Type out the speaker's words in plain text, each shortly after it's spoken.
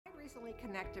recently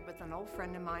connected with an old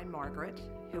friend of mine, Margaret,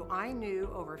 who I knew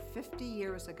over 50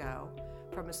 years ago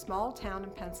from a small town in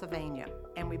Pennsylvania.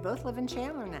 And we both live in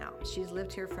Chandler now. She's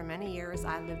lived here for many years.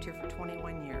 I lived here for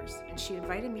 21 years. And she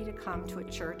invited me to come to a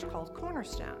church called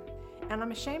Cornerstone. And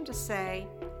I'm ashamed to say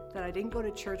that I didn't go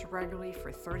to church regularly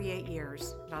for 38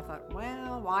 years. And I thought,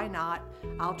 well, why not?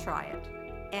 I'll try it.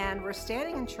 And we're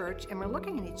standing in church and we're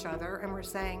looking at each other and we're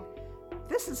saying,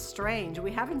 this is strange.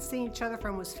 We haven't seen each other for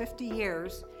almost 50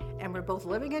 years, and we're both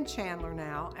living in Chandler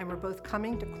now, and we're both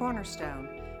coming to Cornerstone.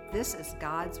 This is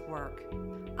God's work.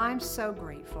 I'm so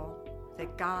grateful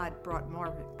that God brought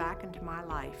Margaret back into my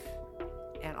life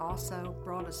and also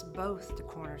brought us both to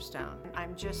Cornerstone.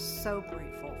 I'm just so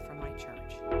grateful for my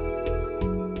church.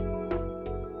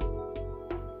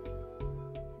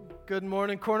 Good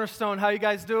morning, Cornerstone. How you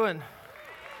guys doing?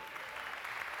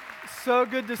 So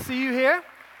good to see you here.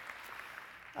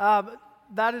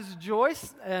 That is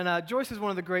Joyce, and Joyce is one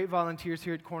of the great volunteers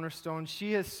here at Cornerstone.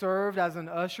 She has served as an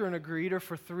usher and a greeter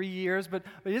for 3 years, but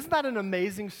isn't that an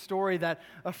amazing story that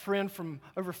a friend from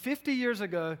over 50 years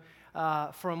ago,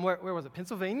 from where was it,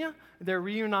 Pennsylvania? They're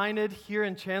reunited here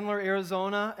in Chandler,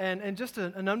 Arizona, and just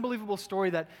an unbelievable story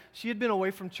that she had been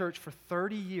away from church for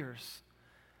 30 years.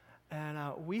 And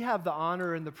we have the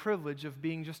honor and the privilege of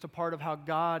being just a part of how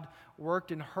God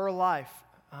worked in her life.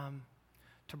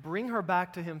 To bring her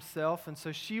back to himself. And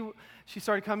so she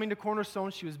started coming to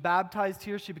Cornerstone. She was baptized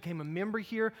here. She became a member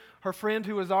here. Her friend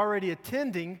who was already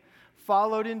attending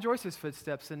followed in Joyce's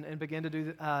footsteps and began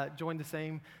to join the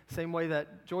same way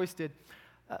that Joyce did.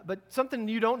 But something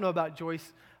you don't know about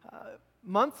Joyce,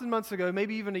 months and months ago,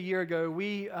 maybe even a year ago,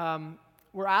 we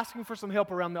were asking for some help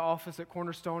around the office at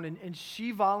Cornerstone, and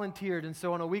she volunteered. And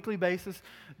so on a weekly basis,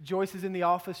 Joyce is in the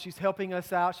office. She's helping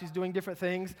us out. She's doing different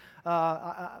things.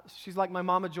 She's like my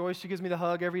mama, Joyce. She gives me the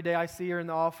hug every day I see her in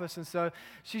the office. And so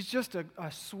she's just a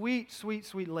sweet, sweet,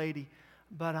 sweet lady,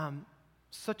 but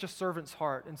such a servant's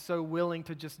heart and so willing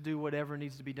to just do whatever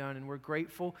needs to be done. And we're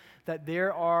grateful that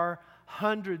there are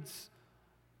hundreds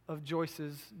of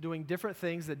Joyces doing different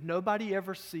things that nobody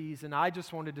ever sees. And I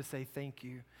just wanted to say thank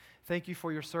you. Thank you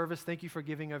for your service. Thank you for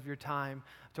giving of your time.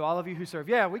 To all of you who serve.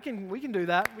 Yeah, we can do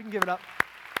that. We can give it up.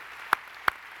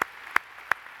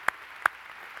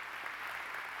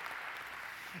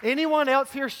 Anyone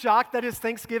else here shocked that it's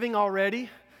Thanksgiving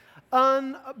already?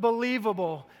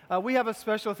 Unbelievable. We have a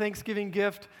special Thanksgiving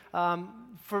gift.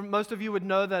 For most of you would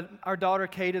know that our daughter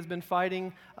Kate has been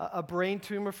fighting a brain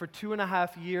tumor for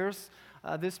 2.5 years.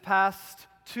 This past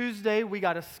Tuesday, we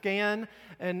got a scan,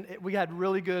 and we had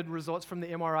really good results from the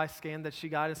MRI scan that she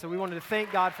got, and so we wanted to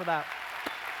thank God for that.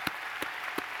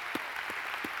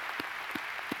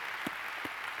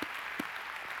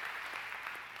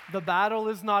 The battle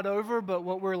is not over, but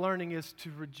what we're learning is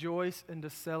to rejoice and to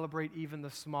celebrate even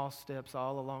the small steps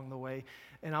all along the way.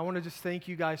 And I want to just thank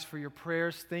you guys for your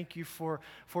prayers. Thank you for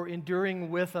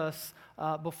enduring with us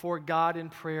before God in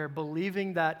prayer,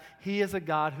 believing that He is a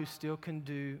God who still can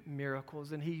do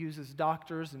miracles. And He uses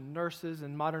doctors and nurses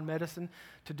and modern medicine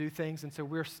to do things. And so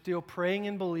we're still praying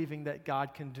and believing that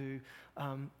God can do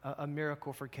a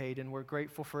miracle for Kate. And we're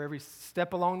grateful for every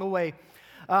step along the way.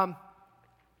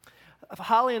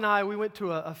 Holly and I, we went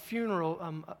to a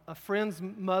funeral, a friend's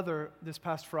mother this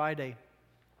past Friday.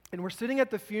 And we're sitting at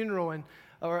the funeral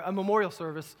or a memorial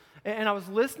service, and I was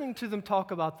listening to them talk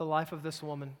about the life of this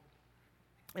woman.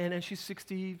 And she's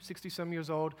 60-some years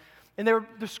old. And they were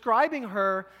describing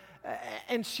her,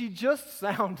 and she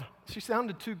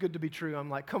sounded too good to be true. I'm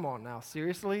like, come on now,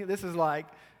 seriously? This is like,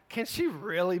 can she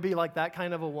really be like that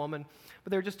kind of a woman?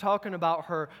 But they were just talking about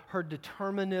her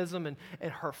determinism and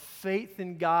her faith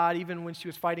in God, even when she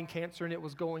was fighting cancer and it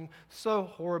was going so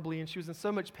horribly and she was in so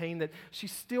much pain, that she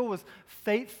still was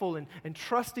faithful and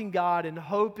trusting God and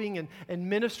hoping and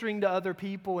ministering to other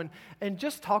people, and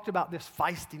just talked about this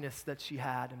feistiness that she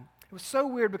had. And it was so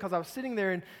weird because I was sitting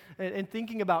there and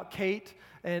thinking about Kate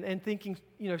and thinking,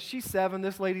 she's 7,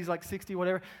 this lady's like 60,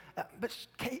 whatever. But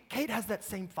Kate has that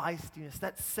same feistiness,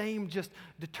 that same just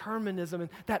determinism, and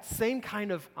that same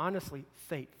kind of, honestly,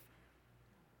 faith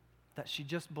that she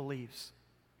just believes.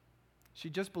 She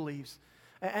just believes.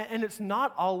 And it's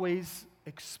not always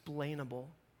explainable,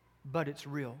 but it's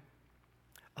real.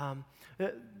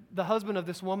 The husband of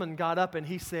this woman got up and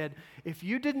he said, if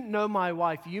you didn't know my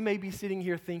wife, you may be sitting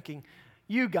here thinking,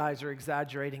 you guys are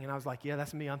exaggerating. And I was like, yeah,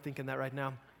 that's me. I'm thinking that right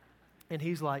now. And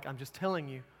he's like, I'm just telling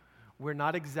you, we're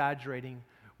not exaggerating.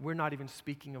 We're not even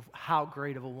speaking of how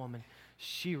great of a woman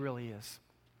she really is.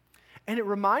 And it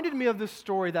reminded me of this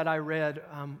story that I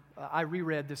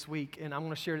reread this week, and I'm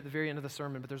going to share it at the very end of the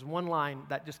sermon, but there's one line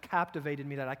that just captivated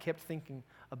me that I kept thinking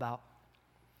about.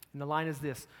 And the line is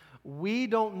this: we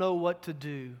don't know what to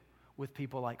do with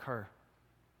people like her.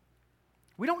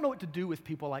 We don't know what to do with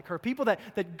people like her, people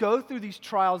that go through these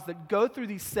trials, that go through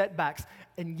these setbacks,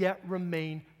 and yet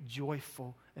remain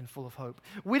joyful and full of hope.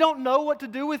 We don't know what to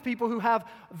do with people who have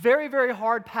very, very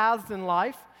hard paths in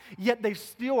life, yet they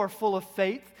still are full of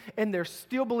faith, and they're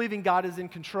still believing God is in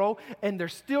control, and they're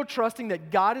still trusting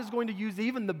that God is going to use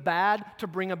even the bad to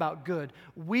bring about good.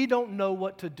 We don't know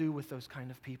what to do with those kind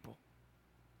of people.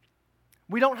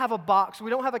 We don't have a box,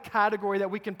 we don't have a category that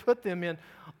we can put them in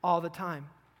all the time.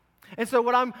 And so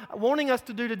what I'm wanting us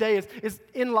to do today is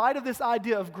in light of this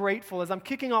idea of grateful, as I'm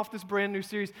kicking off this brand new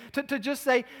series, to just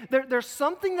say there's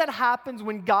something that happens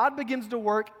when God begins to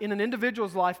work in an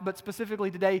individual's life, but specifically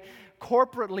today,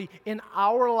 corporately, in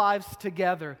our lives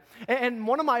together. And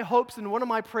one of my hopes and one of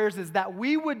my prayers is that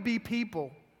we would be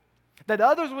people, that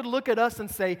others would look at us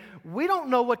and say, we don't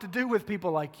know what to do with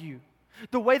people like you.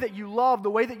 The way that you love,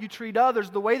 the way that you treat others,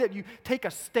 the way that you take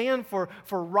a stand for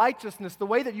righteousness, the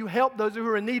way that you help those who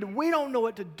are in need. We don't know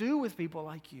what to do with people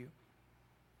like you.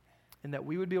 And that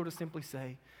we would be able to simply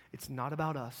say, it's not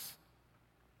about us.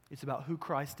 It's about who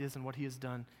Christ is and what he has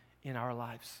done in our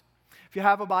lives. If you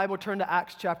have a Bible, turn to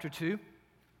Acts chapter 2.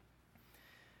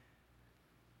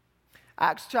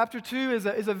 Acts chapter 2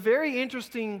 is a very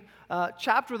interesting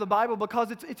chapter of the Bible because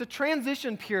it's a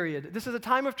transition period. This is a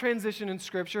time of transition in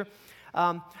Scripture.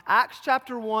 Acts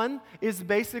chapter 1 is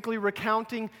basically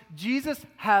recounting Jesus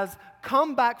has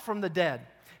come back from the dead.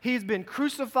 He's been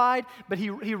crucified, but he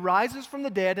rises from the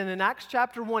dead. And in Acts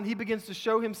chapter 1, he begins to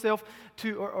show himself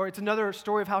to, or it's another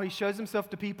story of how he shows himself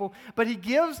to people. But he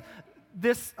gives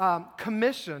this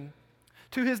commission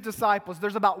to his disciples.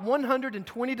 There's about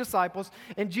 120 disciples,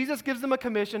 and Jesus gives them a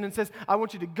commission and says, I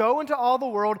want you to go into all the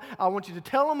world. I want you to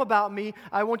tell them about me.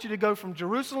 I want you to go from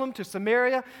Jerusalem to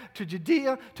Samaria to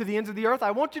Judea to the ends of the earth.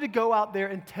 I want you to go out there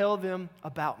and tell them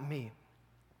about me.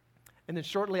 And then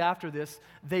shortly after this,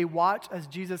 they watch as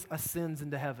Jesus ascends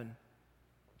into heaven.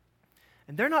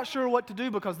 And they're not sure what to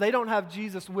do because they don't have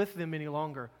Jesus with them any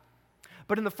longer.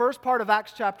 But in the first part of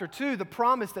Acts chapter 2, the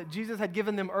promise that Jesus had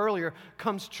given them earlier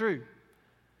comes true.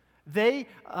 They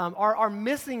are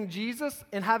missing Jesus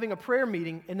and having a prayer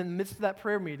meeting, and in the midst of that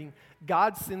prayer meeting,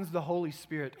 God sends the Holy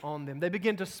Spirit on them. They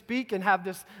begin to speak and have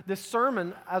this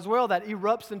sermon as well that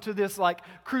erupts into this like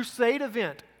crusade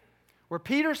event where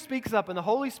Peter speaks up and the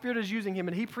Holy Spirit is using him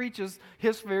and he preaches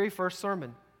his very first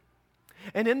sermon.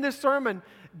 And in this sermon,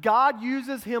 God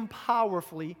uses him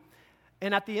powerfully,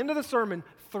 and at the end of the sermon,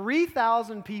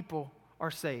 3,000 people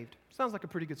are saved. Sounds like a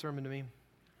pretty good sermon to me.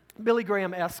 Billy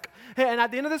Graham-esque. And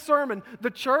at the end of the sermon, the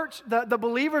church, the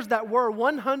believers that were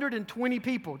 120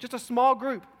 people, just a small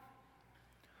group,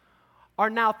 are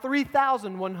now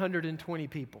 3,120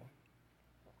 people.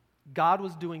 God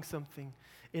was doing something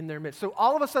in their midst. So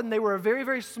all of a sudden, they were a very,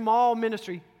 very small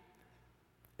ministry.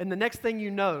 And the next thing you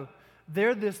know,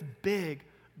 they're this big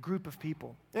group of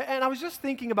people. And I was just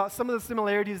thinking about some of the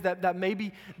similarities that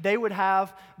maybe they would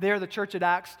have there, the church at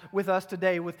Acts, with us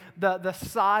today, with the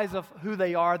size of who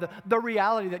they are, the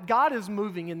reality that God is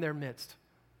moving in their midst.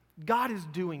 God is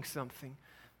doing something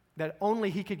that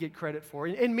only he could get credit for.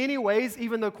 In many ways,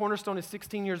 even though Cornerstone is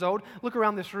 16 years old, look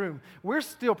around this room. We're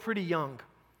still pretty young.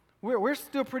 We're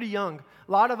still pretty young.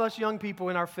 A lot of us young people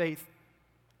in our faith,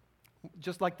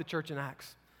 just like the church in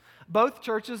Acts. Both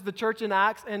churches, the church in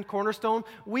Acts and Cornerstone,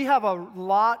 we have a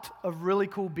lot of really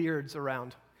cool beards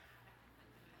around.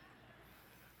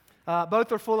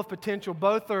 Both are full of potential.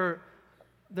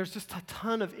 There's just a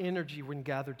ton of energy when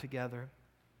gathered together.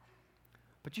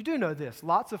 But you do know this,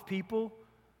 lots of people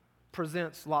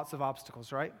presents lots of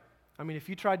obstacles, right? I mean, if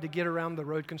you tried to get around the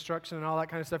road construction and all that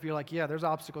kind of stuff, you're like, yeah, there's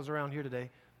obstacles around here today.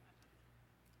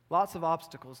 Lots of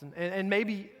obstacles. And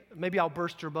maybe I'll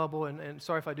burst your bubble, and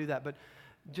sorry if I do that, but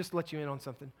just let you in on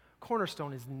something.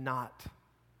 Cornerstone is not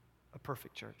a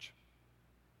perfect church.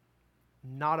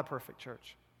 Not a perfect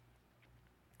church.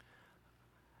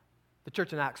 The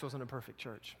church in Acts wasn't a perfect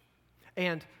church.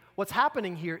 And what's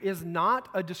happening here is not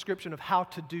a description of how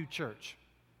to do church.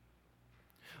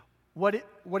 What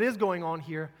is going on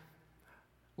here,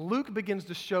 Luke begins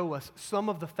to show us some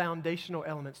of the foundational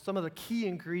elements, some of the key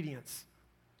ingredients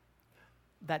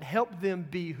that helped them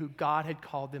be who God had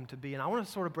called them to be. And I want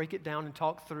to sort of break it down and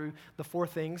talk through the four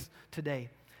things today.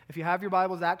 If you have your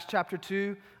Bibles, Acts chapter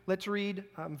 2, let's read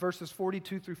verses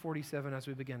 42 through 47 as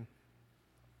we begin.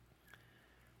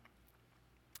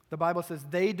 The Bible says,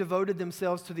 they devoted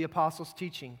themselves to the apostles'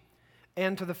 teaching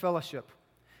and to the fellowship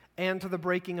and to the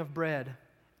breaking of bread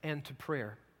and to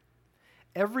prayer.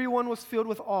 Everyone was filled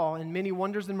with awe, and many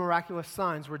wonders and miraculous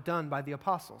signs were done by the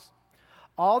apostles.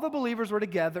 All the believers were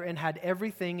together and had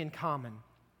everything in common.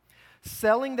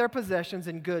 Selling their possessions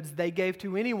and goods, they gave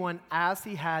to anyone as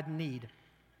he had need.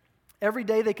 Every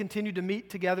day they continued to meet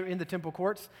together in the temple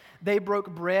courts. They broke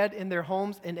bread in their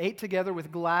homes and ate together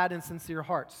with glad and sincere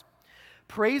hearts,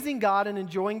 praising God and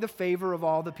enjoying the favor of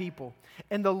all the people.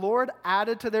 And the Lord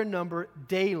added to their number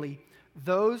daily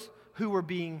those who were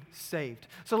being saved.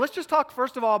 So let's just talk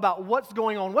first of all about what's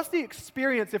going on. What's the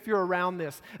experience if you're around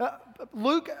this?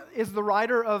 Luke is the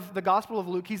writer of the Gospel of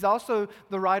Luke. He's also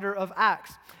the writer of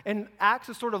Acts. And Acts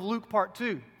is sort of Luke part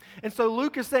 2. And so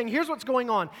Luke is saying, here's what's going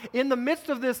on. In the midst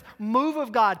of this move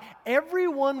of God,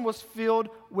 everyone was filled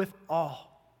with awe.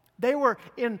 They were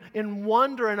in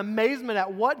wonder and amazement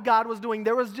at what God was doing.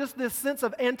 There was just this sense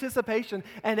of anticipation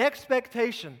and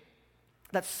expectation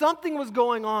that something was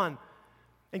going on.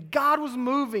 And God was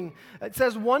moving. It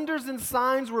says wonders and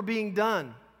signs were being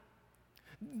done.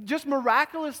 Just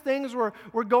miraculous things were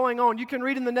going on. You can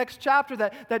read in the next chapter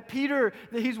that Peter,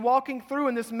 that he's walking through,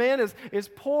 and this man is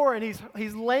poor, and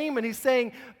he's lame, and he's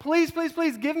saying, please, please,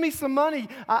 please, give me some money.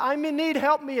 I'm in need,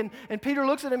 help me. And Peter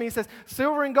looks at him and he says,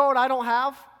 silver and gold I don't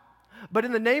have, but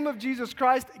in the name of Jesus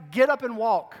Christ, get up and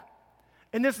walk.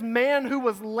 And this man who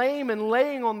was lame and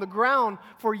laying on the ground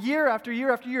for year after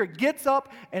year after year gets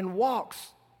up and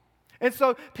walks. And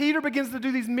so Peter begins to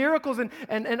do these miracles, and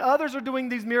others are doing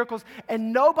these miracles,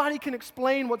 and nobody can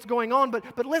explain what's going on.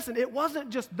 But listen, it wasn't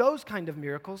just those kind of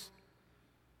miracles.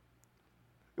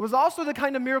 It was also the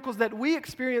kind of miracles that we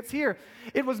experience here.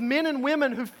 It was men and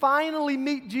women who finally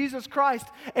meet Jesus Christ,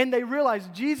 and they realize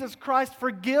Jesus Christ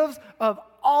forgives of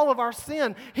all of our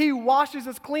sin. He washes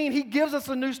us clean. He gives us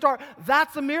a new start.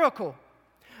 That's a miracle.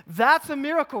 That's a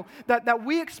miracle that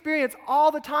we experience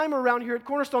all the time around here at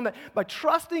Cornerstone, that by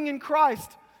trusting in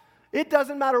Christ, it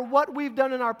doesn't matter what we've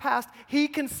done in our past, He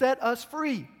can set us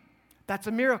free. That's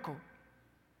a miracle.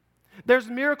 There's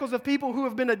miracles of people who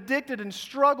have been addicted and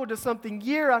struggled to something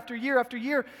year after year after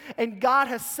year, and God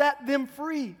has set them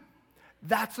free.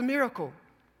 That's a miracle.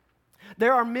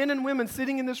 There are men and women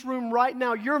sitting in this room right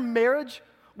now. Your marriage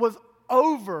was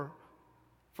over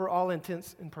for all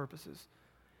intents and purposes,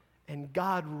 and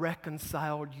God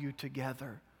reconciled you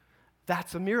together.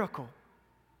 That's a miracle.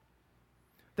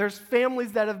 There's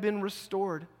families that have been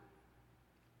restored.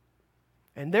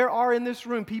 And there are in this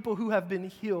room people who have been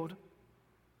healed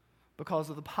because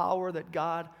of the power that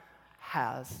God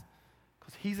has,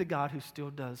 because He's a God who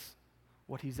still does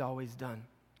what He's always done.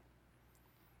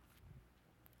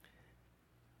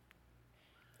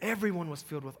 Everyone was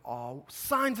filled with awe.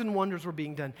 Signs and wonders were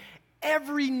being done.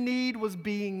 Every need was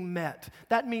being met.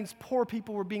 That means poor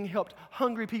people were being helped.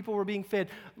 Hungry people were being fed.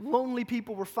 Lonely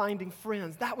people were finding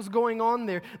friends. That was going on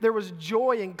there. There was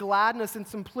joy and gladness and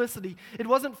simplicity. It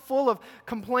wasn't full of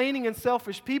complaining and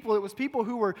selfish people. It was people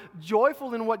who were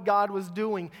joyful in what God was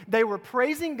doing. They were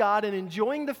praising God and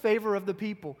enjoying the favor of the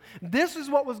people. This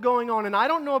is what was going on. And I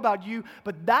don't know about you,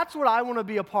 but that's what I want to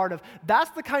be a part of.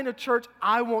 That's the kind of church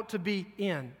I want to be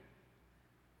in.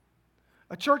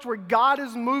 A church where God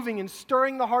is moving and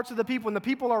stirring the hearts of the people, and the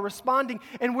people are responding,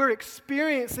 and we're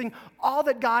experiencing all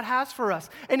that God has for us.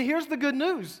 And here's the good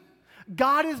news.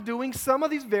 God is doing some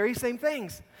of these very same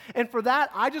things. And for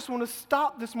that, I just want to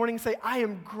stop this morning and say, I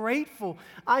am grateful.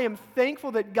 I am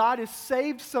thankful that God has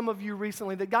saved some of you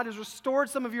recently, that God has restored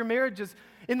some of your marriages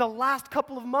in the last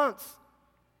couple of months.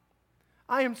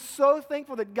 I am so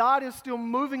thankful that God is still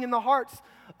moving in the hearts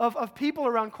of people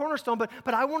around Cornerstone.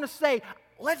 But I want to say,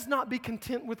 let's not be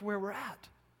content with where we're at.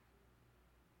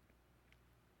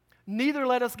 Neither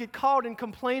let us get caught in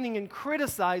complaining and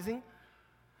criticizing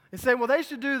and saying, well, they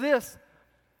should do this,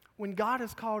 when God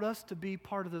has called us to be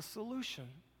part of the solution.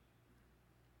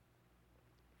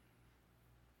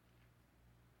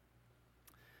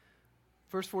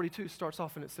 Verse 42 starts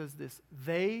off and it says this: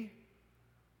 they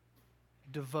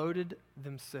devoted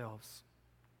themselves.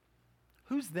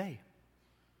 Who's they?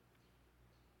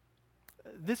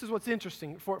 This is what's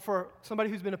interesting. For somebody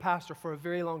who's been a pastor for a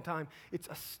very long time, it's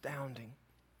astounding.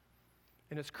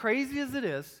 And as crazy as it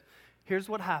is, here's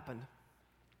what happened.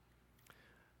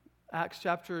 Acts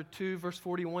chapter 2, verse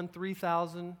 41,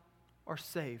 3,000 are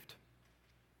saved.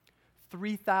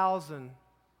 3,000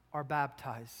 are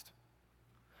baptized.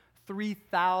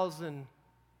 3,000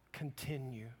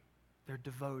 continue. They're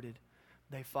devoted.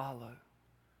 They follow.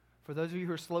 For those of you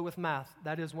who are slow with math,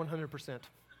 that is 100%.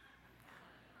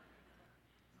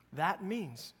 That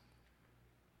means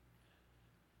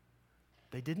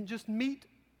they didn't just meet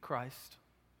Christ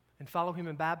and follow Him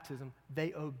in baptism,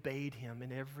 they obeyed Him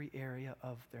in every area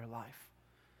of their life.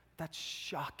 That's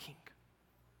shocking.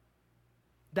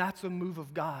 That's a move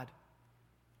of God.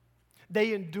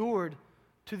 They endured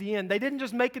to the end. They didn't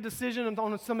just make a decision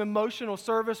on some emotional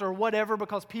service or whatever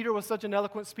because Peter was such an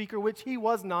eloquent speaker, which he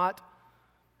was not.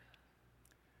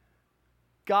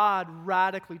 God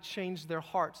radically changed their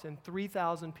hearts, and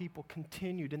 3,000 people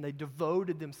continued, and they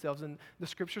devoted themselves. And the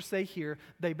scriptures say here,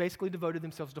 they basically devoted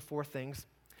themselves to 4 things.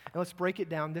 And let's break it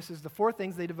down. This is the 4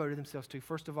 things they devoted themselves to.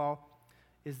 First of all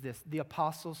is this, the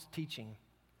apostles' teaching.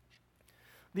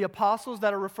 The apostles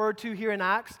that are referred to here in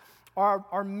Acts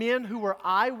are men who were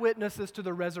eyewitnesses to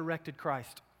the resurrected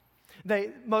Christ.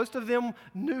 Most of them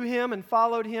knew him and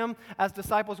followed him as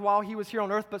disciples while he was here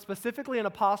on earth, but specifically an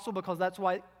apostle, because that's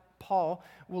why Paul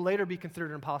will later be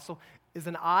considered an apostle, is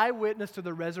an eyewitness to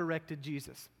the resurrected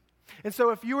Jesus. And so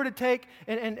if you were to take,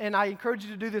 and I encourage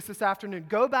you to do this afternoon,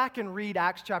 go back and read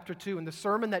Acts chapter 2 and the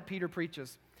sermon that Peter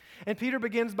preaches. And Peter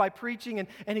begins by preaching,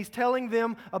 and he's telling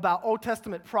them about Old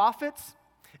Testament prophets,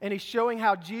 and he's showing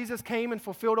how Jesus came and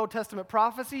fulfilled Old Testament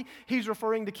prophecy. He's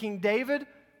referring to King David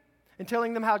and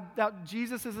telling them how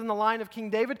Jesus is in the line of King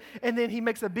David. And then he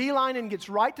makes a beeline and gets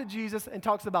right to Jesus and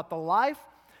talks about the life,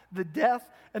 the death,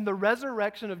 and the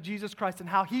resurrection of Jesus Christ and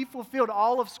how he fulfilled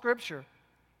all of Scripture.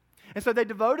 And so they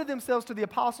devoted themselves to the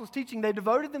apostles' teaching. They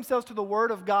devoted themselves to the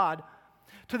Word of God,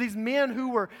 to these men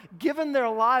who were given their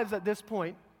lives at this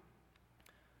point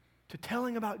to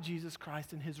telling about Jesus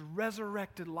Christ and his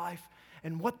resurrected life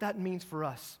and what that means for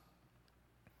us.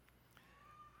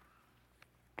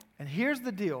 And here's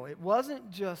the deal. It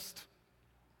wasn't just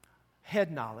head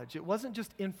knowledge. It wasn't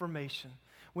just information.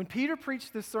 When Peter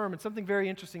preached this sermon, something very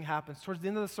interesting happens. Towards the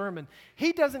end of the sermon,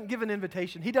 he doesn't give an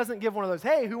invitation. He doesn't give one of those,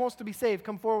 hey, who wants to be saved?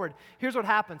 Come forward. Here's what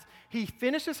happens. He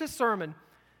finishes his sermon,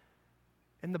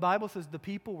 and the Bible says the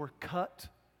people were cut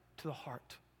to the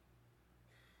heart.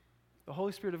 The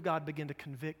Holy Spirit of God began to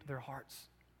convict their hearts.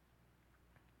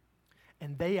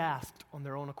 And they asked on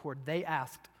their own accord,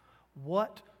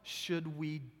 what should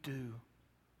we do?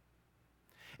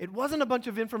 It wasn't a bunch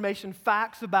of information,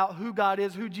 facts about who God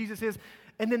is, who Jesus is,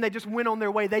 and then they just went on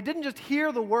their way. They didn't just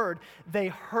hear the word. They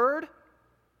heard.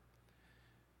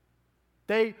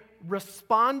 They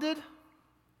responded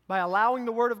by allowing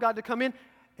the word of God to come in,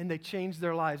 and they changed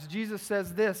their lives. Jesus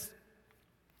says this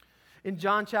in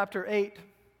John chapter 8,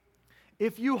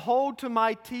 if you hold to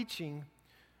my teaching,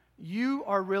 you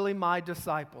are really my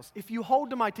disciples. If you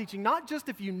hold to my teaching, not just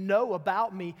if you know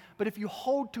about me, but if you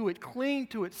hold to it, cling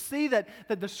to it, see that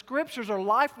the scriptures are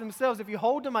life themselves. If you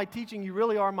hold to my teaching, you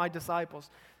really are my disciples.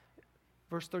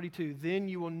 Verse 32, then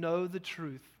you will know the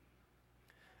truth,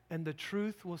 and the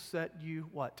truth will set you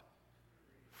what?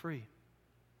 Free.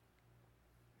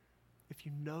 If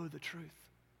you know the truth.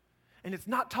 And it's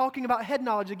not talking about head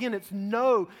knowledge. Again,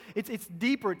 it's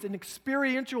deeper. It's an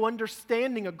experiential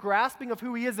understanding, a grasping of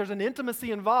who he is. There's an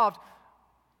intimacy involved.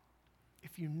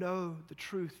 If you know the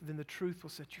truth, then the truth will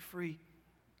set you free.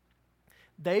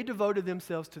 They devoted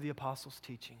themselves to the apostles'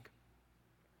 teaching.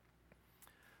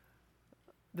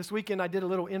 This weekend, I did a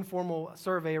little informal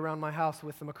survey around my house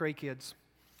with the McCrae kids.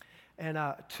 And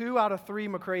 2 out of 3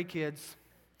 McCrae kids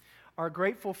are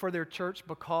grateful for their church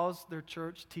because their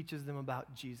church teaches them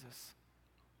about Jesus.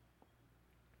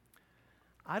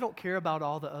 I don't care about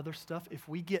all the other stuff. If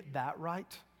we get that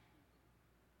right,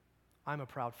 I'm a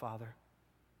proud father.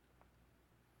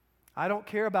 I don't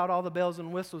care about all the bells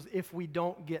and whistles if we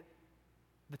don't get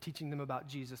the teaching them about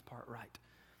Jesus part right.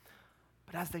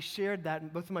 But as they shared that,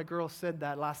 and both of my girls said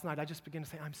that last night, I just began to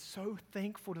say, I'm so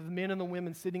thankful to the men and the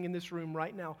women sitting in this room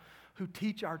right now who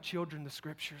teach our children the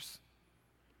scriptures.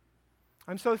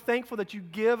 I'm so thankful that you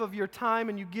give of your time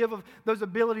and you give of those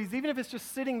abilities, even if it's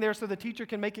just sitting there so the teacher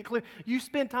can make it clear. You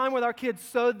spend time with our kids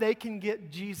so they can get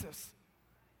Jesus.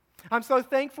 I'm so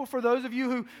thankful for those of you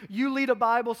who you lead a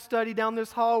Bible study down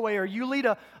this hallway, or you lead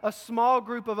a small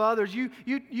group of others. You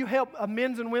help a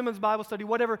men's and women's Bible study,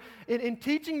 whatever, in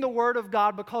teaching the Word of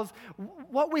God, because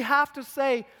what we have to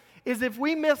say is if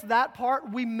we miss that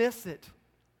part, we miss it.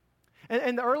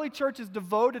 And the early church is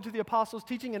devoted to the apostles'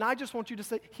 teaching, and I just want you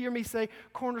to hear me say,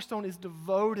 Cornerstone is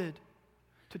devoted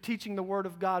to teaching the Word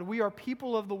of God. We are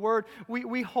people of the Word.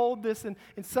 We hold this in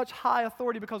such high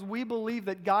authority because we believe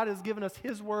that God has given us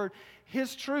His Word,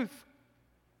 His truth.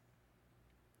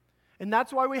 And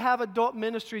that's why we have adult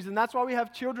ministries, and that's why we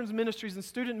have children's ministries and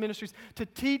student ministries to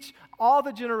teach all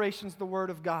the generations the Word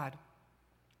of God.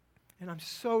 And I'm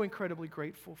so incredibly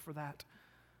grateful for that.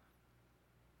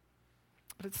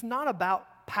 But it's not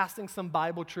about passing some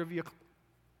Bible trivia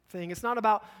thing. It's not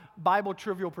about Bible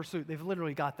Trivial Pursuit. They've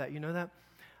literally got that. You know that?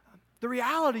 The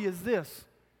reality is this.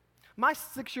 My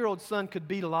 6-year-old son could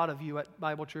beat a lot of you at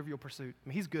Bible Trivial Pursuit. I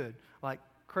mean, he's good, like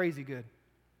crazy good.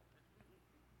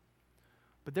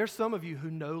 But there's some of you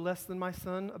who know less than my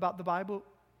son about the Bible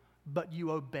but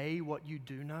you obey what you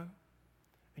do know,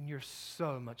 and you're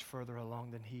so much further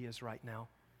along than he is right now.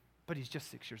 But he's just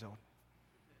 6 years old.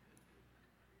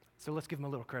 So let's give him a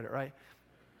little credit, right?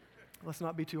 Let's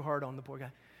not be too hard on the poor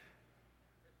guy.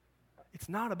 It's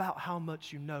not about how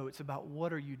much you know. It's about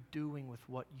what are you doing with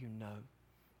what you know.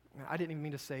 I didn't even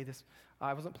mean to say this.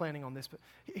 I wasn't planning on this, but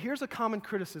here's a common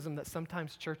criticism that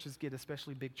sometimes churches get,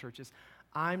 especially big churches.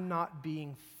 I'm not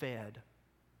being fed.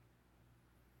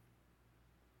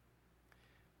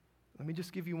 Let me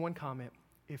just give you one comment.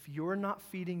 If you're not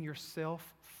feeding yourself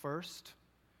first,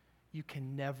 you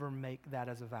can never make that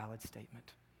as a valid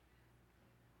statement.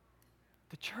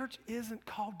 The church isn't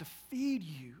called to feed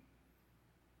you.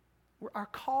 Our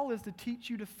call is to teach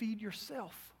you to feed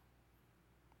yourself.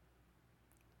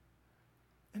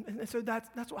 And so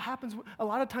that's what happens. A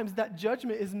lot of times that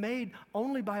judgment is made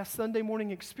only by a Sunday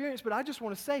morning experience. But I just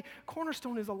want to say,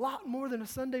 Cornerstone is a lot more than a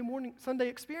Sunday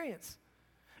experience.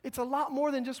 It's a lot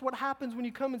more than just what happens when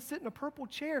you come and sit in a purple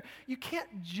chair. You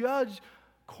can't judge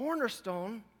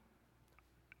Cornerstone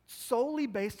solely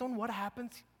based on what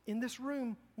happens in this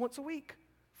room once a week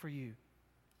for you.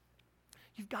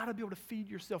 You've got to be able to feed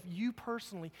yourself. We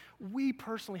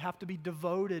personally have to be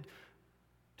devoted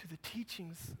to the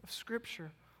teachings of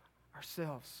Scripture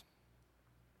ourselves.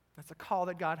 That's a call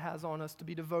that God has on us to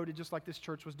be devoted, just like this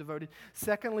church was devoted.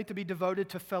 Secondly, to be devoted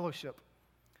to fellowship.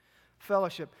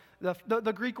 Fellowship.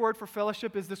 The Greek word for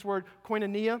fellowship is this word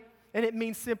koinonia, and it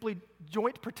means simply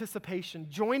joint participation,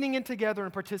 joining in together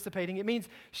and participating. It means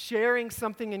sharing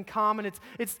something in common.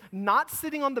 It's not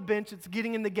sitting on the bench, it's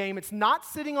getting in the game. It's not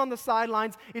sitting on the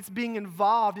sidelines, it's being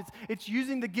involved. It's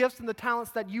using the gifts and the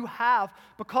talents that you have,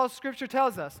 because Scripture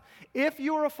tells us, if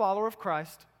you are a follower of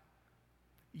Christ,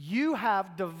 you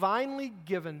have divinely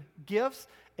given gifts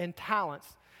and talents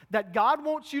that God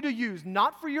wants you to use,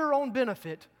 not for your own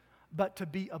benefit, but to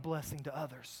be a blessing to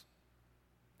others.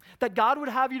 That God would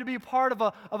have you to be a part of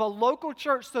a local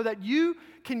church so that you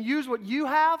can use what you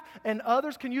have and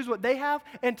others can use what they have,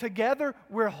 and together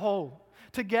we're whole.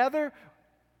 Together,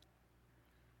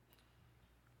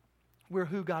 we're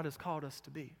who God has called us to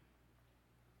be.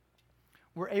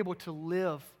 We're able to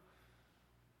live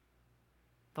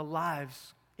the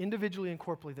lives individually and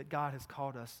corporately that God has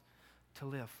called us to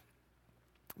live.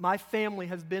 My family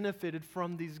has benefited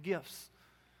from these gifts.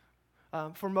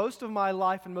 For most of my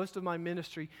life and most of my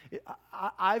ministry,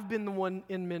 I've been the one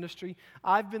in ministry.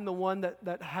 I've been the one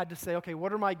that had to say, okay,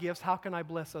 what are my gifts? How can I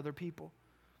bless other people?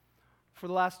 For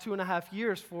the last 2.5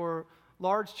 years, for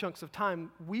large chunks of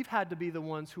time, we've had to be the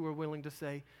ones who are willing to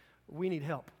say, we need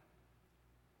help.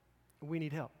 We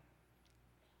need help.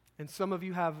 And some of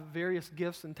you have various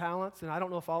gifts and talents, and I don't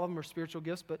know if all of them are spiritual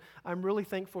gifts, but I'm really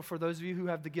thankful for those of you who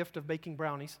have the gift of baking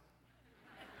brownies.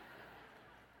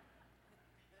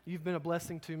 You've been a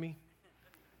blessing to me.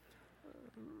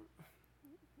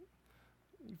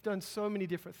 You've done so many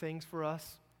different things for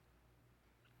us.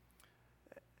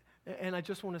 And I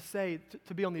just want to say,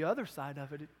 to be on the other side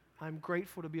of it, I'm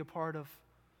grateful to be a part of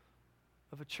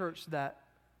a church that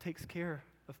takes care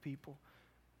of people.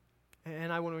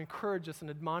 And I want to encourage us and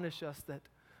admonish us that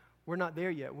we're not there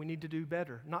yet. We need to do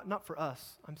better. Not for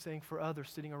us. I'm saying for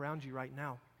others sitting around you right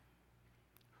now.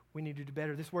 We need to do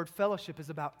better. This word fellowship is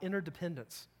about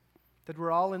interdependence, that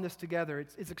we're all in this together.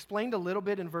 It's explained a little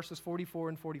bit in verses 44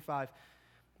 and 45.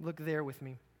 Look there with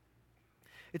me.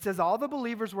 It says, all the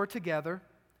believers were together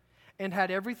and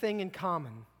had everything in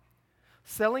common.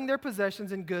 Selling their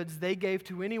possessions and goods, they gave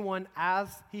to anyone as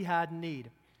he had need.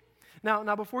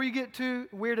 Now, before you get too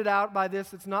weirded out by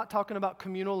this, it's not talking about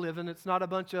communal living. It's not a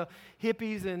bunch of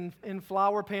hippies in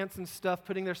flower pants and stuff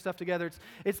putting their stuff together.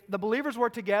 It's the believers were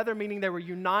together, meaning they were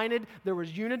united. There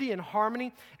was unity and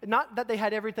harmony. Not that they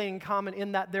had everything in common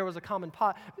in that there was a common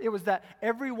pot. It was that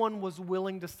everyone was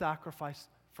willing to sacrifice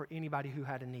for anybody who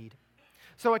had a need.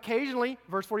 So occasionally,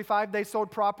 verse 45, they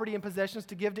sold property and possessions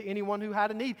to give to anyone who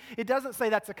had a need. It doesn't say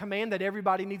that's a command that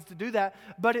everybody needs to do that,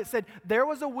 but it said there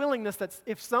was a willingness that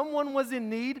if someone was in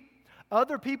need,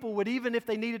 other people would, even if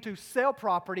they needed to, sell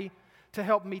property to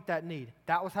help meet that need.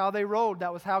 That was how they rolled.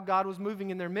 That was how God was moving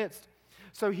in their midst.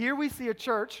 So here we see a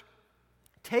church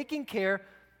taking care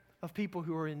of people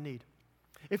who are in need.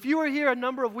 If you were here a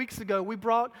number of weeks ago, we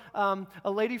brought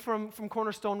a lady from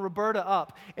Cornerstone, Roberta,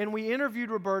 up, and we interviewed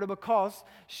Roberta because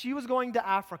she was going to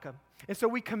Africa. And so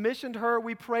we commissioned her,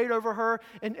 we prayed over her,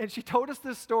 and she told us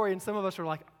this story, and some of us were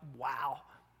like, wow.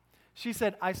 She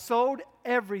said, I sold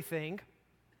everything,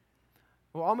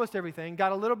 well, almost everything,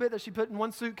 got a little bit that she put in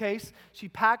one suitcase, she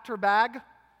packed her bag,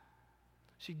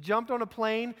 she jumped on a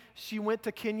plane. She went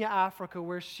to Kenya, Africa,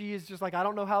 where she is just like, I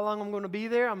don't know how long I'm going to be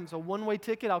there. It's a one-way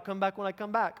ticket. I'll come back when I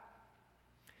come back.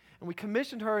 And we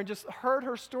commissioned her and just heard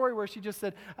her story where she just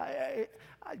said,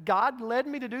 God led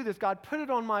me to do this. God put it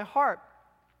on my heart.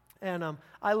 And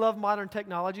I love modern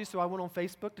technology, so I went on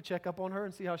Facebook to check up on her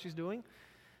and see how she's doing.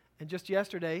 And just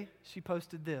yesterday, she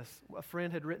posted this. A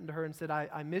friend had written to her and said,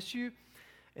 I miss you.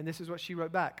 And this is what she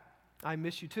wrote back. I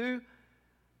miss you too.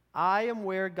 I am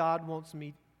where God wants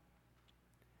me.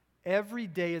 Every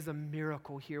day is a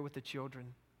miracle here with the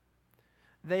children.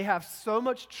 They have so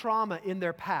much trauma in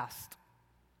their past,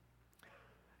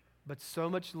 but so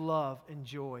much love and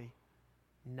joy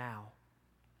now.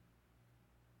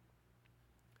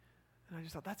 And I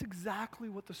just thought, that's exactly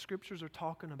what the scriptures are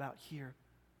talking about here.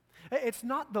 It's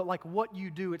not the what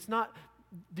you do. It's not,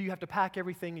 do you have to pack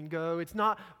everything and go? It's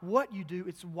not what you do.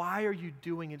 It's why are you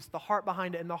doing it? It's the heart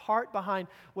behind it. And the heart behind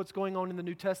what's going on in the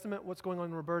New Testament, what's going on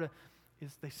in Roberta,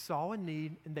 is they saw a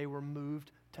need and they were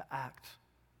moved to act.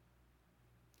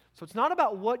 So it's not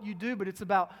about what you do, but it's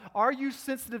about, are you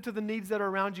sensitive to the needs that are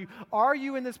around you? Are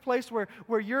you in this place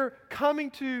where you're coming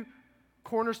to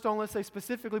Cornerstone, let's say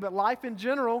specifically, but life in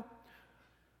general,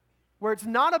 where it's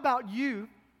not about you,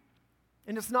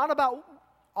 and it's not about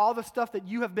all the stuff that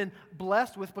you have been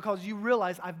blessed with, because you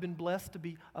realize I've been blessed to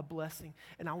be a blessing,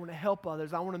 and I want to help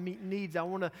others. I want to meet needs. I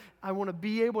want to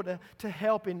be able to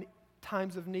help in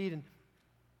times of need. And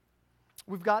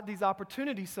we've got these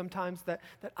opportunities sometimes that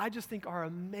I just think are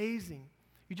amazing.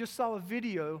 You just saw a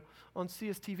video on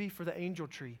CSTV for the Angel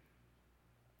Tree.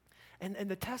 And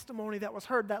the testimony that was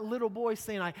heard, that little boy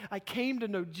saying, I came to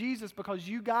know Jesus because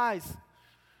you guys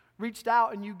reached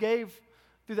out and you gave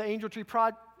through the Angel Tree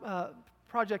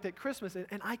project at Christmas,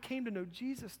 and I came to know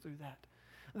Jesus through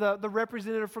that. The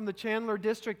representative from the Chandler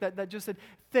district that just said,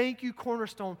 thank you,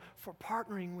 Cornerstone, for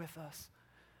partnering with us.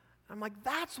 I'm like,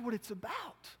 that's what it's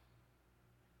about.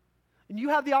 And you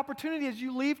have the opportunity as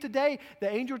you leave today. The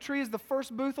Angel Tree is the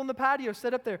first booth on the patio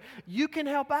set up there. You can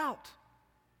help out.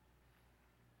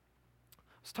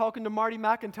 I was talking to Marty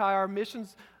McIntyre, our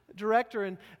missions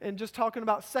director, and just talking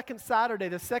about Second Saturday.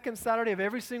 The second Saturday of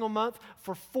every single month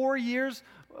for 4 years,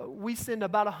 we send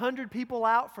about 100 people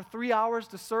out for 3 hours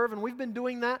to serve, and we've been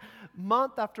doing that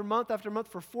month after month after month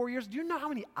for 4 years. Do you know how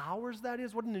many hours that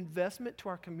is? What an investment to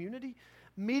our community,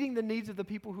 meeting the needs of the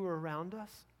people who are around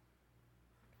us.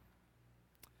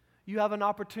 You have an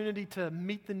opportunity to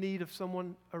meet the need of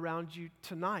someone around you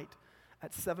tonight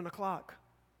at 7 o'clock.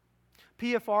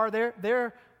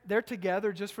 PFR, they're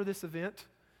together just for this event.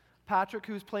 Patrick,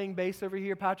 who's playing bass over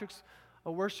here, Patrick's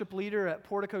a worship leader at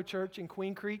Portico Church in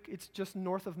Queen Creek. It's just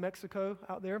north of Mexico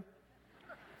out there.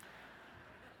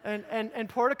 And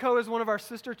Portico is one of our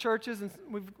sister churches, and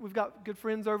we've got good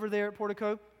friends over there at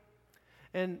Portico.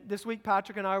 And this week,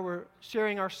 Patrick and I were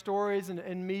sharing our stories,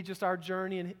 and me just our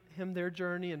journey, and him their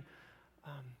journey. And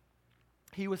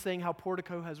he was saying how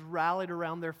Portico has rallied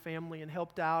around their family and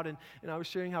helped out, and I was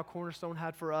sharing how Cornerstone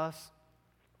had for us.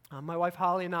 My wife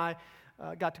Holly and I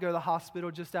got to go to the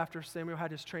hospital just after Samuel had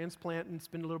his transplant and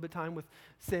spend a little bit of time with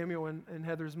Samuel and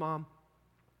Heather's mom.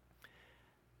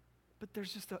 But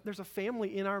there's a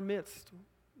family in our midst,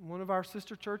 one of our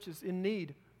sister churches in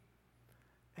need.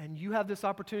 And you have this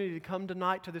opportunity to come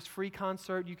tonight to this free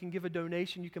concert. You can give a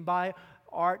donation. You can buy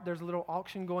art. There's a little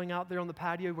auction going out there on the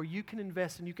patio where you can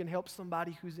invest and you can help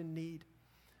somebody who's in need.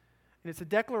 And it's a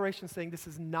declaration saying, this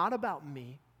is not about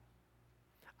me.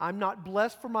 I'm not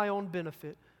blessed for my own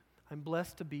benefit. I'm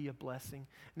blessed to be a blessing.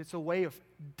 And it's a way of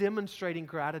demonstrating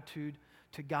gratitude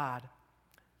to God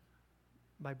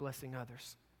by blessing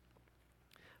others.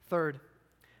 Third,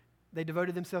 they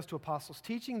devoted themselves to apostles'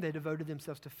 teaching. They devoted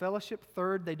themselves to fellowship.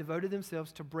 Third, they devoted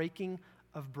themselves to breaking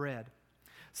of bread.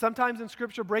 Sometimes in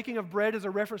Scripture, breaking of bread is a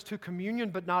reference to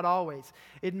communion, but not always.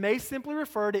 It may simply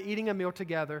refer to eating a meal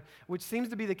together, which seems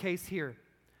to be the case here.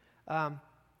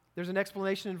 There's an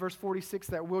explanation in verse 46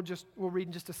 that we'll read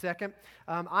in just a second.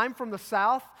 I'm from the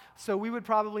South, so we would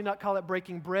probably not call it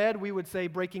breaking bread. We would say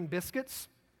breaking biscuits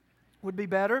would be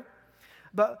better.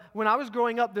 But when I was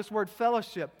growing up, this word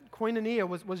fellowship, koinonia,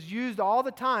 was used all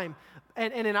the time.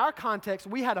 And in our context,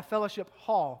 we had a fellowship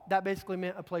hall. That basically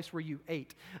meant a place where you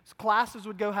ate. So classes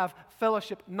would go have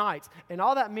fellowship nights. And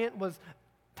all that meant was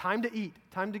time to eat,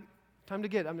 time to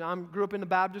get. I mean, I grew up in the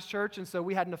Baptist church, and so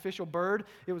we had an official bird.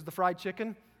 It was the fried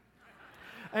chicken.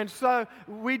 And so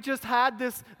we just had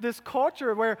this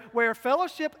culture where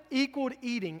fellowship equaled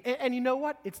eating. And you know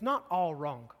what? It's not all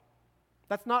wrong.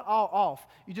 That's not all off.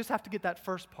 You just have to get that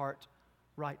first part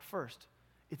right first.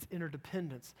 It's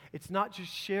interdependence. It's not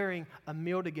just sharing a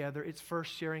meal together. It's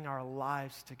first sharing our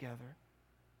lives together.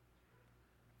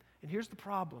 And here's the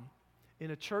problem.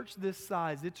 In a church this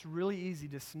size, it's really easy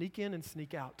to sneak in and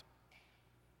sneak out.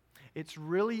 It's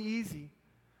really easy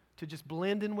to just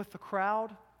blend in with the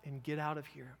crowd and get out of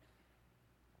here.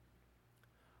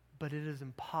 But it is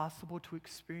impossible to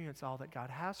experience all that God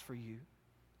has for you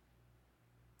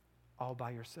all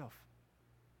by yourself.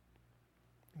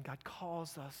 And God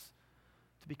calls us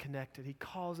to be connected. He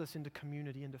calls us into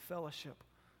community, into fellowship.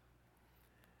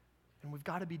 And we've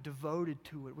got to be devoted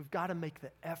to it. We've got to make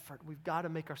the effort. We've got to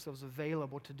make ourselves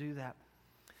available to do that.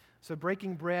 So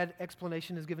breaking bread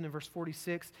explanation is given in verse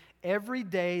 46. Every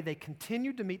day they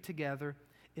continued to meet together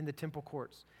in the temple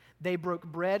courts. They broke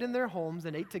bread in their homes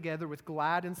and ate together with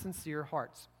glad and sincere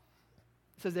hearts.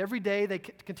 It says every day they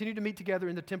continued to meet together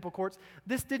in the temple courts.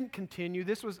 This didn't continue.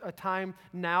 This was a time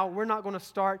now. We're not going to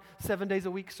start 7 days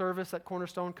a week service at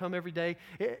Cornerstone, come every day.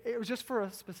 It was just for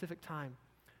a specific time.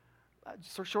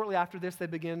 So shortly after this, they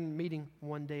began meeting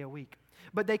 1 day a week.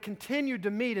 But they continued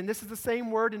to meet, and this is the same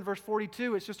word in verse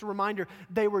 42. It's just a reminder.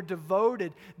 They were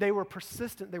devoted. They were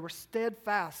persistent. They were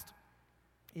steadfast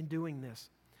in doing this.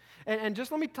 And just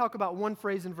let me talk about one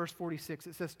phrase in verse 46.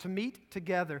 It says, to meet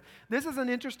together. This is an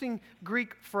interesting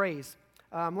Greek phrase.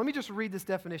 Let me just read this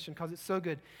definition because it's so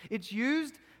good. It's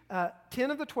used 10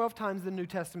 of the 12 times in the New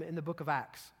Testament in the book of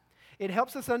Acts. It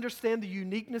helps us understand the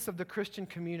uniqueness of the Christian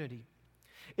community.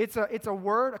 It's a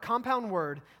word, a compound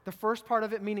word, the first part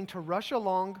of it meaning to rush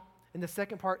along, and the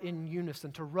second part in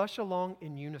unison, to rush along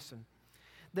in unison.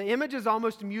 The image is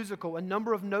almost musical. A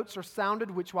number of notes are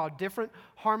sounded, which, while different,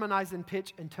 harmonize in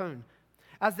pitch and tone.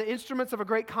 As the instruments of a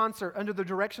great concert under the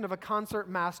direction of a concert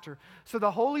master, so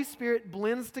the Holy Spirit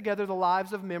blends together the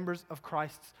lives of members of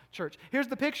Christ's church. Here's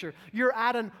the picture. You're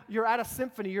at a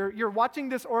symphony. You're watching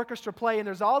this orchestra play, and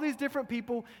there's all these different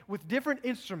people with different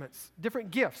instruments,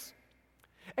 different gifts.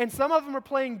 And some of them are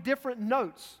playing different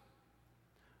notes,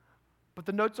 but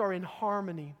the notes are in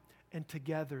harmony, and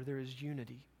together there is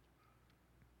unity.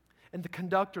 And the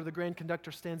conductor, the grand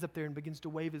conductor, stands up there and begins to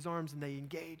wave his arms, and they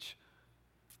engage.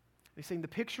 He's saying the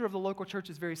picture of the local church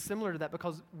is very similar to that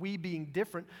because we, being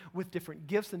different, with different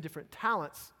gifts and different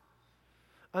talents,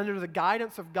 under the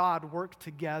guidance of God, work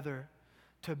together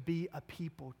to be a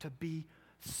people, to be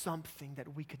something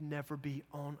that we could never be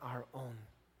on our own.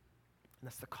 And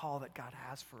that's the call that God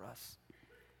has for us.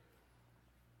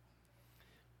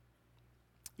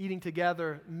 Eating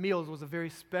together meals was a very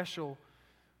special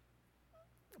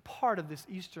part of this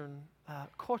Eastern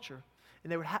culture.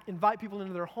 And they would invite people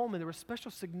into their home, and there was special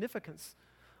significance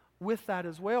with that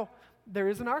as well. There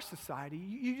is in our society.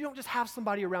 You don't just have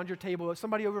somebody around your table,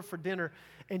 somebody over for dinner,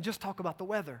 and just talk about the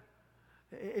weather.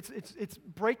 It's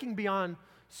breaking beyond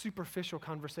superficial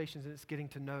conversations, and it's getting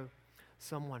to know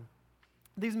someone.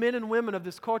 These men and women of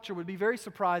this culture would be very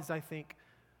surprised, I think,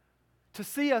 to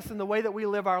see us in the way that we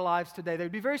live our lives today.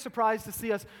 They'd be very surprised to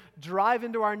see us drive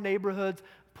into our neighborhoods,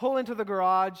 pull into the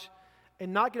garage,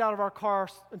 and not get out of our car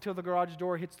until the garage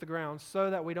door hits the ground so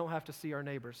that we don't have to see our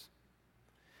neighbors.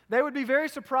 They would be very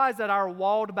surprised at our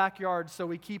walled backyard so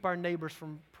we keep our neighbors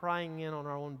from prying in on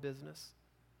our own business.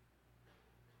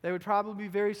 They would probably be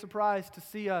very surprised to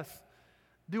see us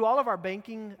do all of our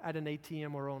banking at an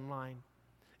ATM or online.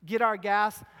 Get our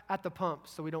gas at the pump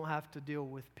so we don't have to deal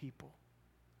with people.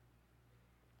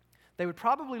 They would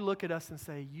probably look at us and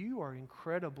say, you are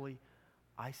incredibly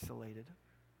isolated.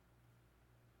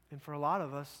 And for a lot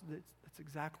of us, that's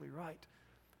exactly right.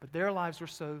 But their lives were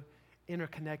so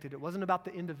interconnected. It wasn't about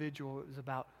the individual, it was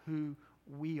about who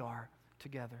we are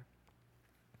together.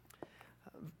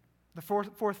 The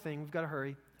fourth thing, we've got to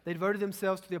hurry. They devoted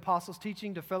themselves to the apostles'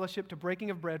 teaching, to fellowship, to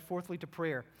breaking of bread, fourthly, to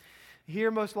prayer.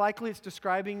 Here, most likely, it's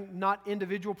describing not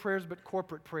individual prayers, but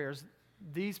corporate prayers.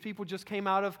 These people just came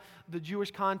out of the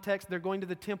Jewish context. They're going to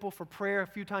the temple for prayer a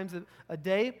few times a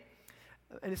day.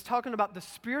 And it's talking about the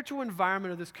spiritual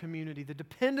environment of this community. The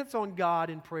dependence on God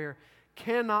in prayer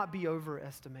cannot be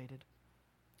overestimated.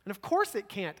 And of course it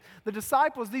can't. The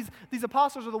disciples, these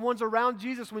apostles are the ones around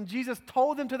Jesus when Jesus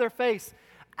told them to their face,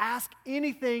 ask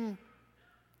anything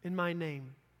in my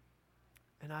name,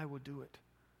 and I will do it.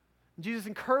 And Jesus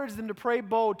encouraged them to pray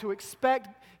bold, to expect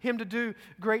him to do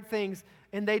great things,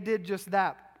 and they did just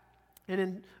that. And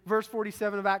in verse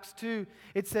 47 of Acts 2,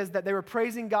 it says that they were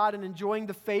praising God and enjoying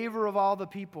the favor of all the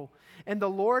people. And the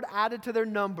Lord added to their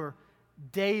number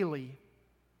daily.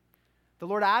 The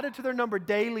Lord added to their number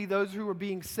daily those who were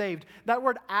being saved. That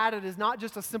word added is not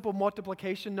just a simple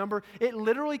multiplication number. It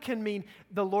literally can mean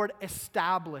the Lord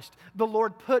established, the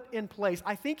Lord put in place.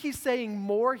 I think he's saying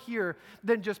more here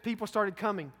than just people started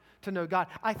coming to know God.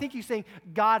 I think he's saying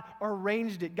God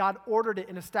arranged it, God ordered it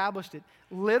and established it.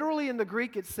 Literally in the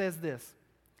Greek it says this,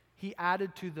 he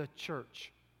added to the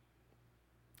church.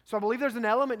 So I believe there's an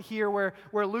element here where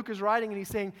Luke is writing and he's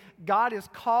saying God is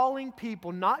calling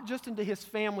people not just into his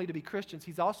family to be Christians,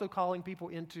 he's also calling people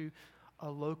into a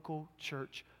local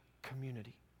church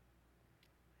community.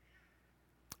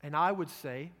 And I would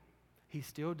say he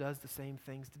still does the same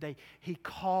things today. He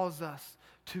calls us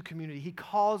to community. He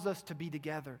calls us to be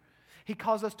together. He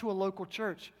calls us to a local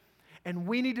church. And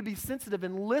we need to be sensitive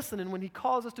and listen. And when he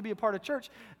calls us to be a part of church,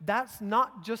 that's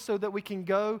not just so that we can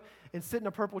go and sit in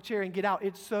a purple chair and get out.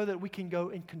 It's so that we can go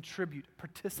and contribute,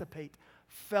 participate,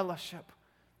 fellowship,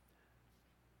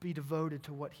 be devoted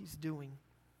to what he's doing.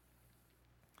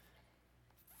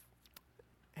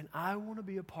 And I want to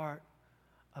be a part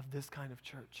of this kind of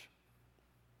church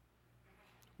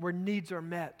where needs are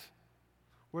met,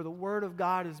 where the Word of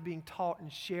God is being taught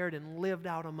and shared and lived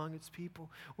out among its people,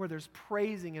 where there's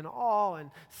praising and awe and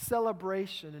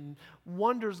celebration and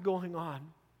wonders going on.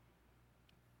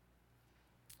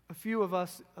 A few of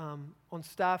us on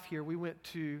staff here, we went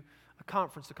to a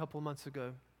conference a couple of months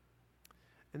ago.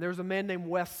 And there was a man named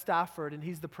Wes Stafford, and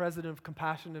he's the president of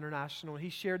Compassion International, and he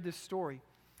shared this story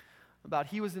about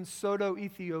he was in Sodo,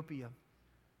 Ethiopia.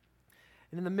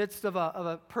 And in the midst of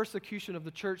a persecution of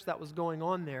the church that was going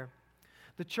on there,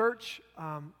 the church,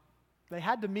 they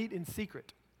had to meet in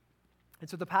secret. And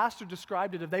so the pastor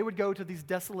described it, if they would go to these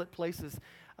desolate places,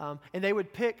 and they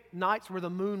would pick nights where the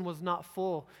moon was not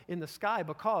full in the sky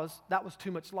because that was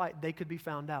too much light. They could be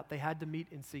found out. They had to meet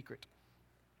in secret.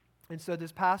 And so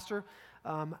this pastor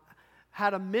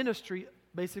had a ministry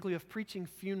basically of preaching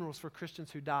funerals for Christians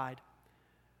who died.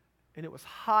 And it was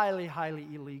highly, highly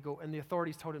illegal, and the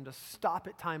authorities told him to stop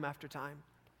it time after time.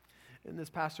 And this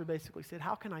pastor basically said,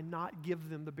 how can I not give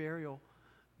them the burial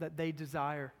that they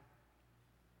desire?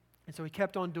 And so he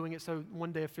kept on doing it. So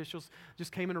one day officials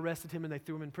just came and arrested him, and they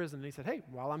threw him in prison. And he said, hey,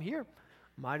 while I'm here,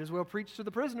 might as well preach to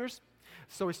the prisoners.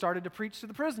 So he started to preach to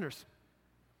the prisoners.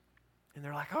 And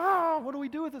they're like, what do we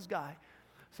do with this guy?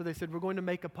 So they said, we're going to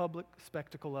make a public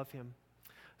spectacle of him.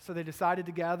 So they decided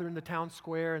to gather in the town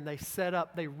square, and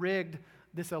they rigged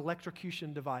this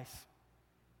electrocution device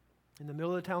in the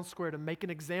middle of the town square to make an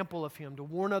example of him, to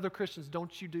warn other Christians,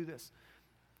 don't you do this.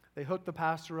 They hooked the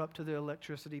pastor up to the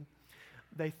electricity.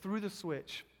 They threw the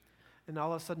switch, and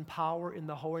all of a sudden power in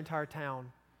the whole entire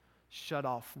town shut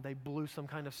off. They blew some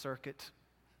kind of circuit.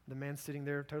 The man's sitting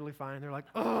there totally fine. They're like,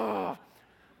 ugh.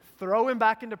 Throw him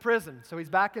back into prison. So he's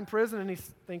back in prison, and he's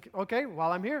thinking, okay,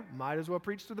 while I'm here, might as well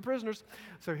preach to the prisoners.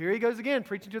 So here he goes again,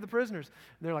 preaching to the prisoners.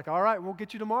 And they're like, all right, we'll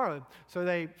get you tomorrow. So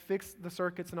they fix the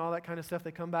circuits and all that kind of stuff.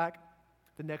 They come back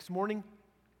the next morning,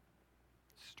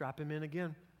 strap him in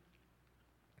again.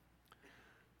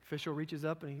 Official reaches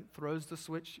up, and he throws the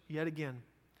switch yet again.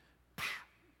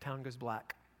 Town goes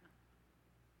black.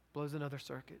 Blows another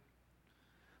circuit.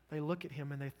 They look at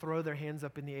him and they throw their hands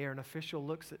up in the air. An official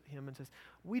looks at him and says,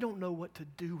 we don't know what to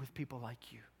do with people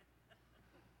like you.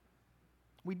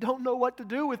 We don't know what to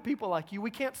do with people like you.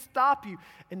 We can't stop you.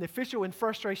 And the official in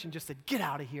frustration just said, get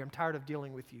out of here. I'm tired of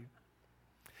dealing with you.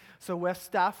 So Wes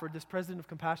Stafford, this president of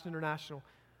Compassion International,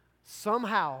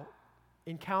 somehow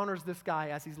encounters this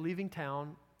guy as he's leaving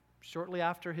town shortly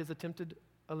after his attempted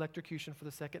electrocution for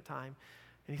the second time.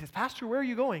 And he says, Pastor, where are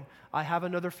you going? I have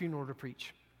another funeral to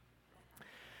preach.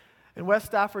 And Wes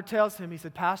Stafford tells him, he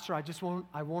said, Pastor,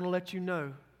 I want to let you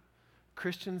know,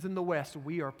 Christians in the West,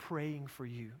 we are praying for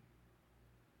you.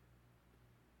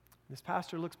 This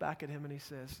pastor looks back at him and he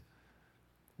says,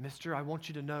 Mister, I want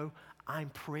you to know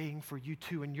I'm praying for you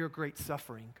too in your great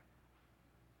suffering.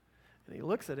 And he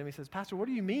looks at him, he says, Pastor, what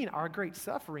do you mean our great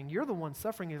suffering? You're the one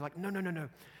suffering. He's like, no.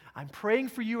 I'm praying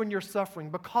for you in your suffering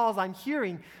because I'm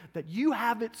hearing that you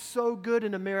have it so good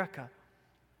in America.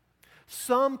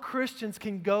 Some Christians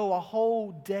can go a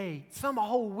whole day, some a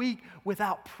whole week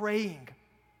without praying.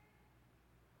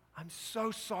 I'm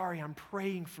so sorry, I'm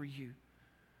praying for you.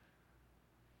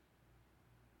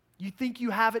 You think you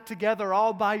have it together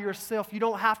all by yourself. You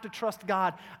don't have to trust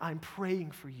God. I'm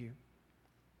praying for you.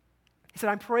 He said,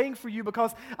 I'm praying for you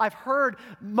because I've heard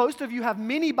most of you have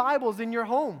many Bibles in your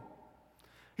home.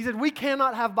 He said, we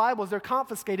cannot have Bibles. They're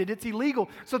confiscated. It's illegal.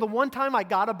 So the one time I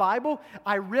got a Bible,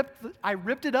 I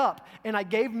ripped it up, and I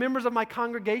gave members of my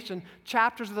congregation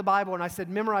chapters of the Bible, and I said,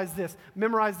 memorize this,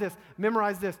 memorize this,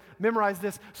 memorize this, memorize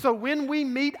this. So when we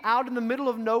meet out in the middle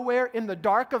of nowhere in the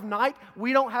dark of night,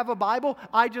 we don't have a Bible,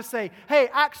 I just say, hey,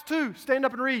 Acts 2, stand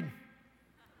up and read.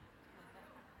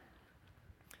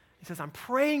 He says, I'm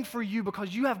praying for you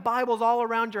because you have Bibles all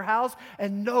around your house,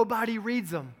 and nobody reads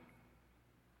them.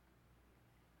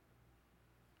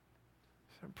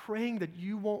 I'm praying that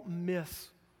you won't miss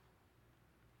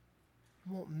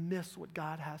what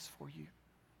God has for you.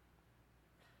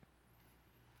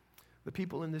 The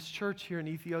people in this church here in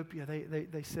Ethiopia,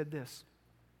 they said this.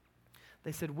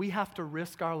 They said, we have to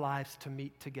risk our lives to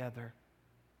meet together.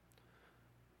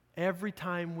 Every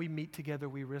time we meet together,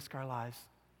 we risk our lives.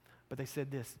 But they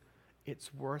said this,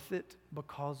 it's worth it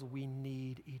because we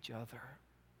need each other.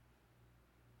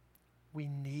 We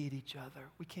need each other.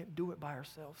 We can't do it by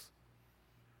ourselves.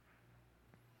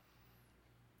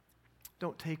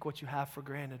 Don't take what you have for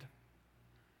granted.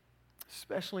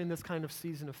 Especially in this kind of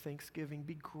season of Thanksgiving,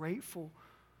 be grateful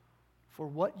for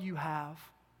what you have,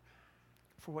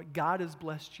 for what God has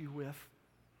blessed you with.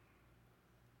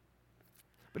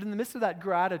 But in the midst of that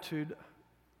gratitude,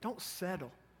 don't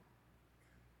settle.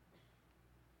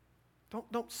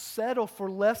 Don't settle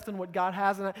for less than what God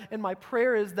has. And my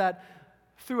prayer is that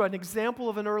through an example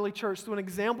of an early church, through an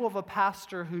example of a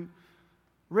pastor who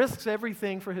risks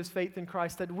everything for his faith in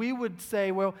Christ, that we would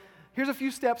say, well, here's a few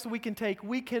steps that we can take.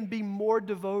 We can be more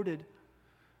devoted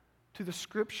to the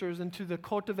Scriptures and to the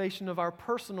cultivation of our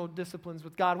personal disciplines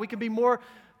with God. We can be more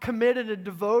committed and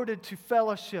devoted to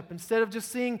fellowship. Instead of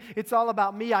just seeing it's all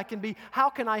about me, I can be, how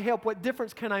can I help? What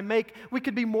difference can I make? We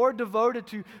could be more devoted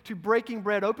to breaking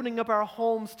bread, opening up our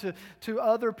homes to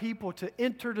other people, to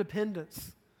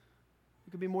interdependence.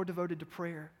 We could be more devoted to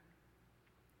prayer.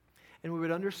 And we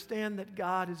would understand that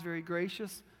God is very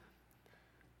gracious,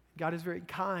 God is very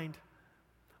kind,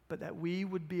 but that we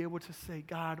would be able to say,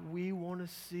 God, we want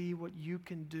to see what you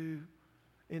can do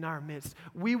in our midst.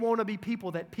 We want to be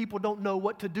people that people don't know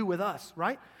what to do with us,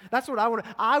 right? That's what I want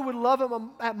to. I would love it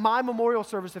at my memorial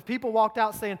service if people walked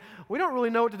out saying, we don't really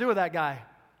know what to do with that guy.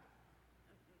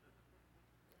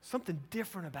 Something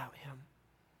different about him.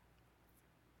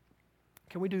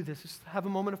 Can we do this? Just have a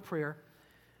moment of prayer.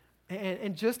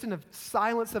 And just in the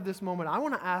silence of this moment, I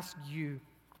want to ask you,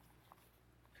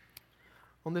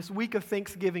 on this week of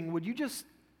Thanksgiving, would you just,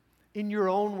 in your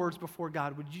own words before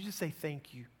God, would you just say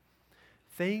thank you?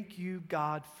 Thank you,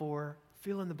 God, for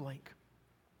fill in the blank.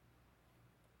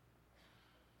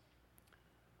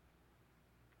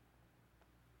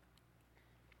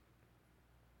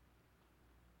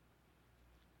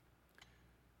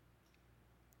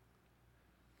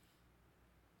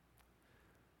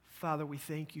 Father, we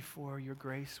thank you for your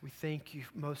grace. We thank you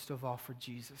most of all for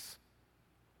Jesus.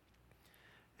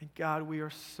 And God, we are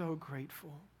so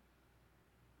grateful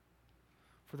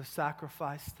for the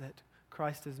sacrifice that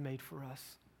Christ has made for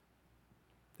us,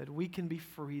 that we can be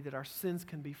free, that our sins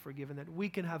can be forgiven, that we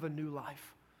can have a new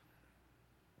life.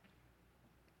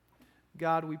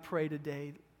 God, we pray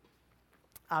today,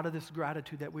 out of this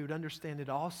gratitude, that we would understand it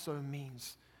also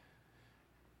means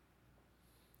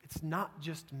it's not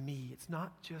just me, it's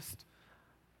not just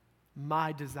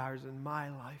my desires in my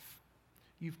life.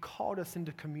 You've called us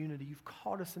into community, you've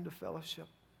called us into fellowship.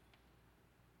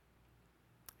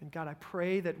 And God, I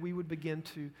pray that we would begin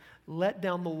to let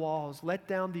down the walls, let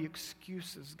down the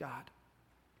excuses, God.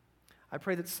 I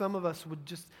pray that some of us would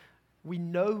just, we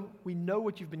know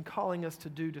what you've been calling us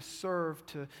to do, to serve,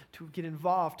 to get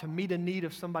involved, to meet a need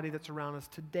of somebody that's around us.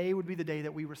 Today would be the day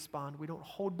that we respond. We don't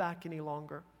hold back any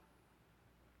longer.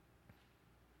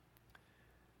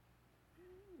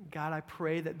 God, I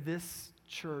pray that this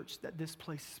church, that this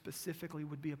place specifically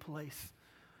would be a place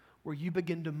where you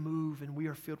begin to move and we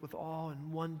are filled with awe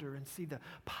and wonder and see the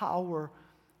power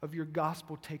of your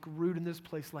gospel take root in this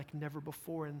place like never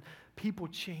before, and people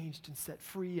changed and set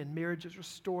free and marriages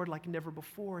restored like never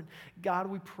before. And God,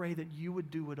 we pray that you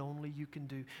would do what only you can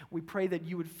do. We pray that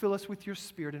you would fill us with your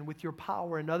Spirit and with your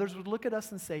power, and others would look at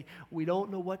us and say, we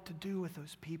don't know what to do with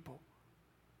those people,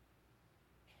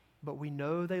 but we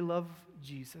know they love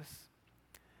Jesus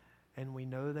and we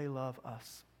know they love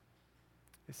us.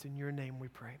 It's in your name we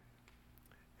pray.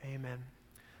 Amen.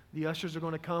 The ushers are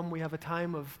going to come. We have a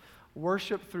time of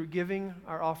worship through giving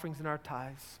our offerings and our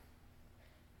tithes.